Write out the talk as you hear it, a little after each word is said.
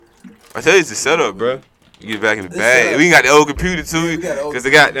I tell you, it's the setup, bro. You get back in the bag. We got the old computer too, cause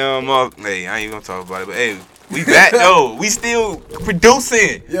they got them. Hey, I ain't gonna talk about it, but hey, we back though. We still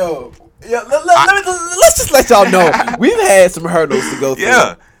producing. Yo, let's just let y'all know we've had some hurdles to go through.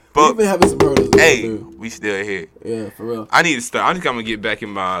 Yeah, but we've been having some hurdles to go through. We still here. Yeah, for real. I need to start. I think I'm gonna get back in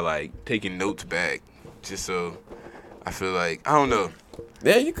my like taking notes back, just so I feel like I don't know.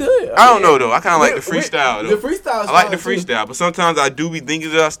 Yeah, you could. I don't know though. I kind of like the freestyle though. The freestyle. I like the freestyle, but sometimes I do be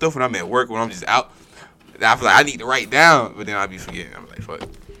thinking about stuff when I'm at work when I'm just out. I feel like I need to write down, but then I be forgetting. I'm like, fuck.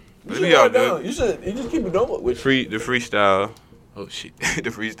 You should. You just keep it going with the freestyle. Oh shit, the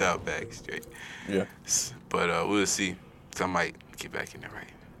freestyle back straight. Yeah. But we'll see. So I might get back in there, right?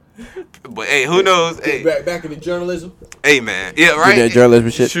 But hey, who knows? Hey, back into journalism. Hey man, yeah, right. That journalism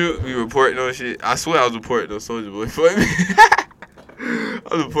shit. Shoot, we reporting on shit. I swear I was reporting on Soulja Boy for me. I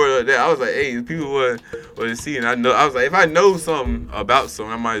was reporting on that. I was like, hey, people want to see, and I know. I was like, if I know something about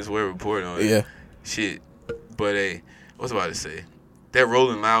something, I might as well report on it. Yeah. Shit. But hey, what's I about to say? That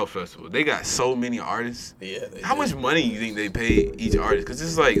Rolling Loud Festival, they got so many artists. Yeah. How much money you think they pay each artist? Because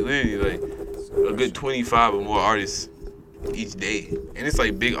it's like literally like a good 25 or more artists each day, and it's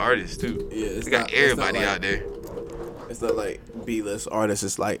like big artists too. Yeah, they got everybody out there. It's not like B-list artists.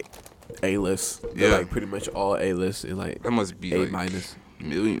 It's like A-list. They're like pretty much all A-list and like that must be A like minus.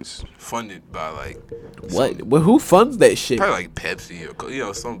 Millions funded by like what? Well, who funds that shit? Probably like Pepsi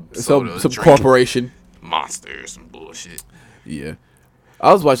or some corporation, Monster or some bullshit. Yeah.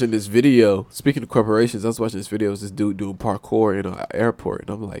 I was watching this video. Speaking of corporations, I was watching this video. It was this dude doing parkour in an airport,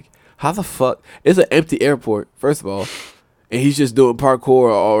 and I'm like, how the fuck? It's an empty airport, first of all, and he's just doing parkour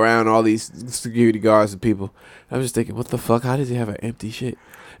all around all these security guards and people. I was just thinking, what the fuck? How does he have an empty shit?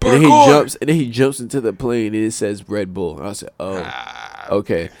 And then he jumps into the plane, and it says Red Bull. And I said, oh,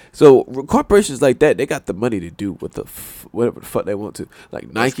 okay. So corporations like that, they got the money to do whatever the fuck they want to.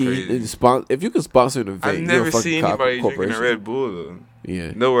 Like Nike, if you can sponsor an event, I've never seen anybody drinking a Red Bull though.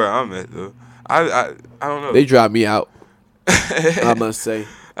 Yeah, know where I'm at though. I don't know. They drive me out. I must say.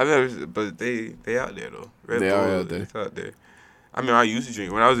 I've never, but they out there though. Red Bull, are out there. It's out there. I mean, I used to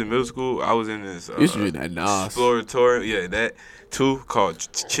drink when I was in middle school. I was in this used to drink that Nas exploratory, that too called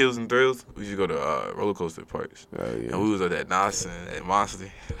Chills and Thrills. We used to go to roller coaster parks, and we was at that Nas and that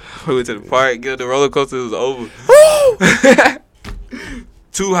Monster. We went to the park, get the roller coaster. It was over.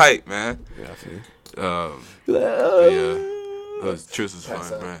 Too hype, man. Yeah, yeah. Those trips was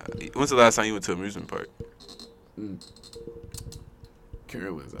fun, man. When's the last time you went to an amusement park?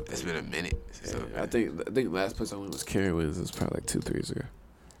 Carowinds. It's been a minute. I think the last place I went was Carowinds. It was probably like 2-3 years ago.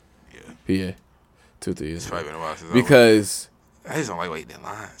 Yeah. 2-3 years. It's probably been a while since because I just don't like waiting in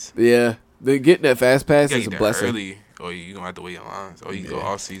lines. Yeah, getting that fast pass is a blessing. Early, or you gonna have to wait in lines, or you can go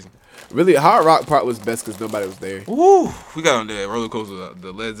all season. Really, Hard Rock part was best because nobody was there. Woo! We got on that roller coaster,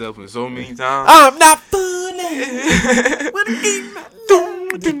 the Led Zeppelin, so many times. I'm not fooling.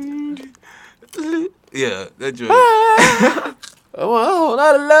 Yeah, that joint. I want a whole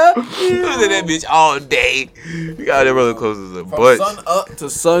lot of love. We was in that bitch all day. We got that roller coasters a bunch. From sun up to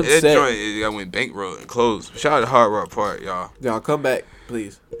sunset. That joint, I went bankroll and closed. Shout out to Hard Rock Park, y'all. Y'all come back,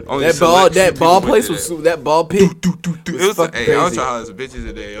 please. That ball place was that ball pit. It was like, hey, I was trying to holler some bitches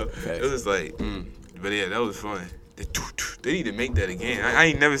today, yo. Okay. It was just like, but yeah, that was fun. They need to make that again. I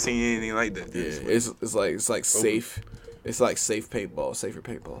ain't never seen anything like that. Yeah, it's like safe. It's like safer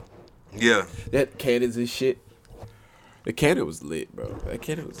paintball. Yeah. That cannons and shit. The cannon was lit, bro. That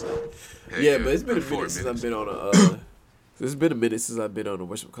cannon was lit. Yeah, but it's been a minute since I've been on a. It's been a minute since I've been on a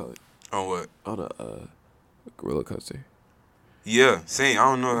whatchamacallit. On what? On a roller coaster. Yeah, same. I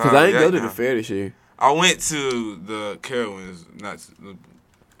don't know how. Because I ain't go to the fair this year. I went to the Carowinds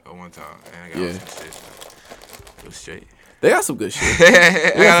one time, and I got some shit. It was straight. They got some good shit.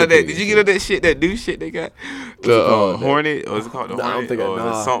 Did you get on that shit? That new shit they got? The Hornet, or is it called the Hornet?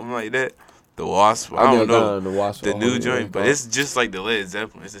 Or something like that. The Wasp. I don't know. The new joint, but it's just like the Led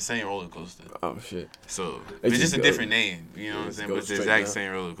Zeppelin. It's the same roller coaster. Oh shit. So it's just a different name. You know what I'm saying? But it's the exact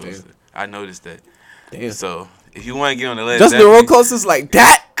same roller coaster. Damn. I noticed that. Damn. So if you want to get on the Led Zeppelin, just the roller coasters like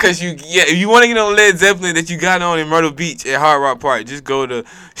that. Cause if you want to get on Led Zeppelin that you got on in Myrtle Beach at Hard Rock Park, just go to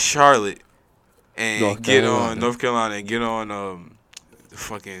Charlotte and North Carolina and get on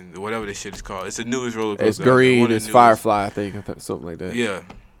fucking whatever this shit is called. It's the newest roller coaster. It's green. It's Firefly. I think something like that.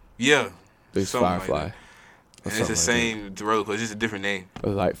 Yeah. It's Firefly. Like and it's the same roller coaster, just a different name.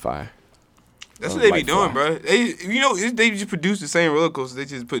 Light Fire. That's what they be doing, bro. They just produce the same roller coaster. They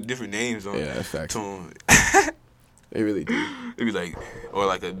just put different names on. Yeah, that's fact. To them. They really do. They be like, or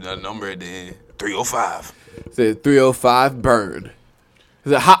like a number at the end, 305. It says 305 burn.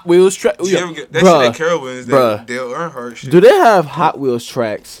 Is it Hot Wheels track? That shit at Carowinds, that Dale Earnhardt shit. Do they have Hot Wheels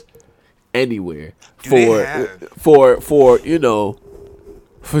tracks anywhere Do for you know,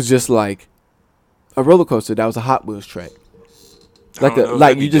 for just like a roller coaster that was a Hot Wheels track.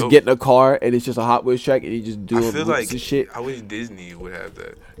 Like you just get in a car and it's just a Hot Wheels track and you just doing moves and shit. I wish Disney would have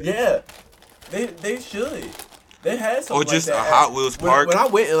that. Yeah, they should. They had something or just like that. a Hot Wheels park. When I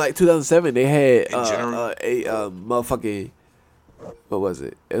went in like 2007, they had In a motherfucking, what was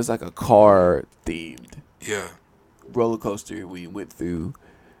it? It was like a car themed roller coaster. We went through.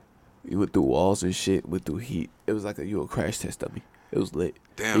 You went through walls and shit. Went through heat. It was like you were a crash test dummy. It was lit.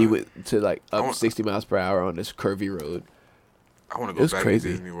 Damn. And you went to like up 60 miles per hour on this curvy road. I want to go back to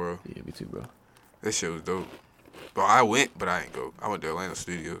Disney World. Yeah, me too, bro. That shit was dope. But I went, but I ain't go. I went to Orlando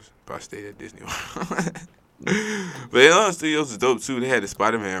Studios, but I stayed at Disney World. But Orlando Studios was dope too. They had the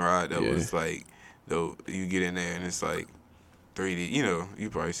Spider-Man ride that was like dope. You get in there and it's like 3D. You know, you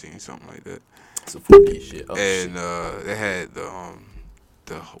probably seen something like that. Some 4D shit. Oh, and they had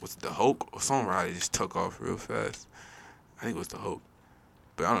the Hulk or some ride that just took off real fast. I think it was the Hulk,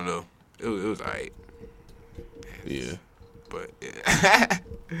 but I don't know. It was alright. Yeah. But yeah.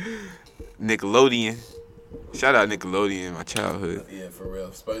 Nickelodeon. Shout out Nickelodeon, my childhood. Yeah, for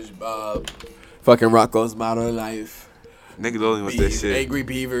real. SpongeBob. Fucking Rocko's Modern Life. Nickelodeon was that shit. Angry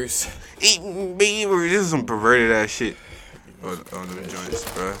Beavers. Eating beavers. This is some perverted ass shit on the joints,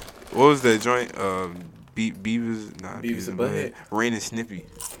 bro. What was that joint? Beavers? Nah, Beavis and Butthead. Ren and Snippy.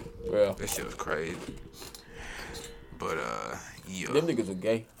 Well, that shit was crazy. But yeah. Them niggas are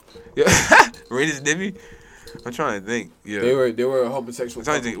gay. Yeah. Ren and Snippy? I'm trying to think. Yeah. They were a homosexual. I'm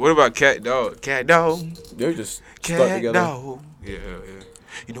trying to think. What about Cat Dog? Cat Dog. They're just Cat stuck together. Dog. Yeah.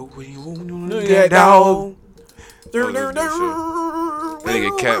 You know what you want to do? Cat Dog. That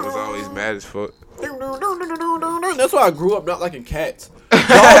nigga Cat was always mad as fuck. That's why I grew up not liking cats. Dogs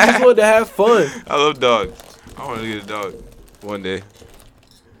just wanted to have fun. I love dogs. I want to get a dog one day.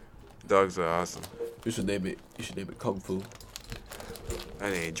 Dogs are awesome. You should name it Kung Fu.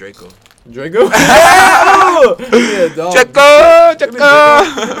 That ain't Draco. Draco? Yeah, dog.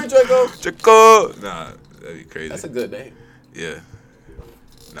 Draco! Nah, that'd be crazy. That's a good name. Yeah.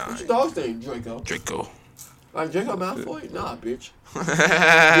 Nah. What's your dog's name? Draco. Draco. Like Draco Malfoy? Nah, bitch.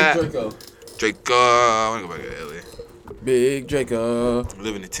 Big Draco. Draco. I want to go back to LA. Big Draco.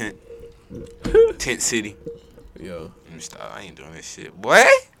 Live in a tent. Tent city. Yo. Let me stop. I ain't doing that shit. Boy.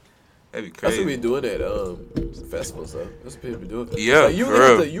 That'd be crazy. That's what we doing at festivals, though. That's what people be doing. Yeah, like, you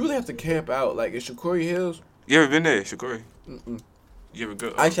really have to camp out. Like, in Shakori Hills. You ever been there, Shakori? Mm-mm. You ever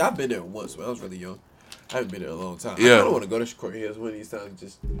go? Actually, I've been there once when I was really young. I haven't been there in a long time. Yeah. I don't want to go to Shakori Hills one of these times.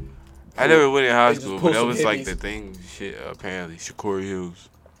 Just. I never went in high school, but that some was like hippies. the thing. Shit, apparently, Shakori Hills.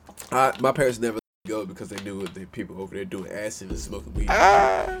 My parents never go because they knew the people over there doing acid and smoking weed.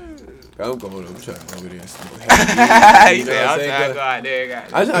 I'm going. I'm trying to go over there and smoke. I'm trying to go out there.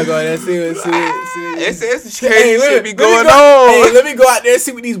 I'm trying to go out there and see. It's crazy shit be going on. Hey, let me go out there and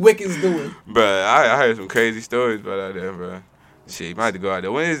see what these Wiccans doing. Bruh, I heard some crazy stories about out there, bruh. Shit, you might have to go out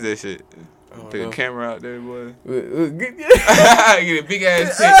there. When is that shit? Take a camera out there, boy. Get a big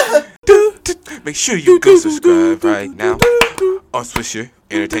ass shit. Make sure you go subscribe right now on Swisher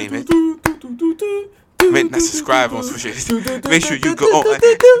Entertainment. Not subscribe on Swisher. Make sure you go on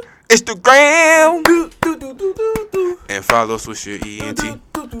Instagram and follow Swisher ENT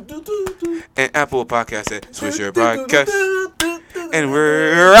and Apple Podcast at Swisher Podcast. And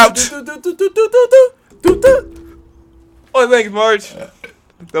we're out. Oh, thanks, Marge.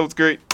 That was great.